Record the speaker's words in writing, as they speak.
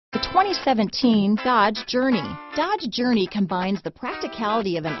2017 Dodge Journey. Dodge Journey combines the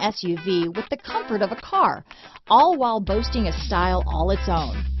practicality of an SUV with the comfort of a car, all while boasting a style all its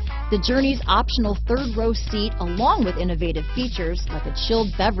own. The Journey's optional third-row seat, along with innovative features like a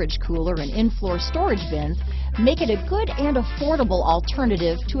chilled beverage cooler and in-floor storage bins, make it a good and affordable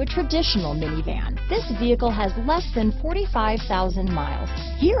alternative to a traditional minivan. This vehicle has less than 45,000 miles.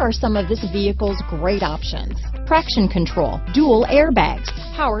 Here are some of this vehicle's great options: traction control, dual airbags,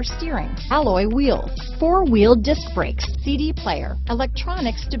 power steering, alloy wheels, four-wheel disc brakes, CD player,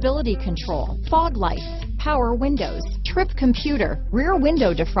 electronic stability control, fog lights, power windows, trip computer, rear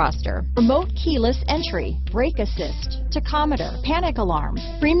window defroster, remote keyless entry, brake assist, tachometer, panic alarm,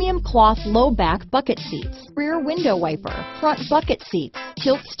 premium cloth low back bucket seats, rear window wiper, front bucket seats,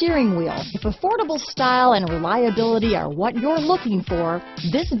 tilt steering wheel. If affordable style and reliability are what you're looking for,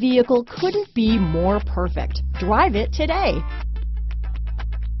 this vehicle couldn't be more perfect. Drive it today.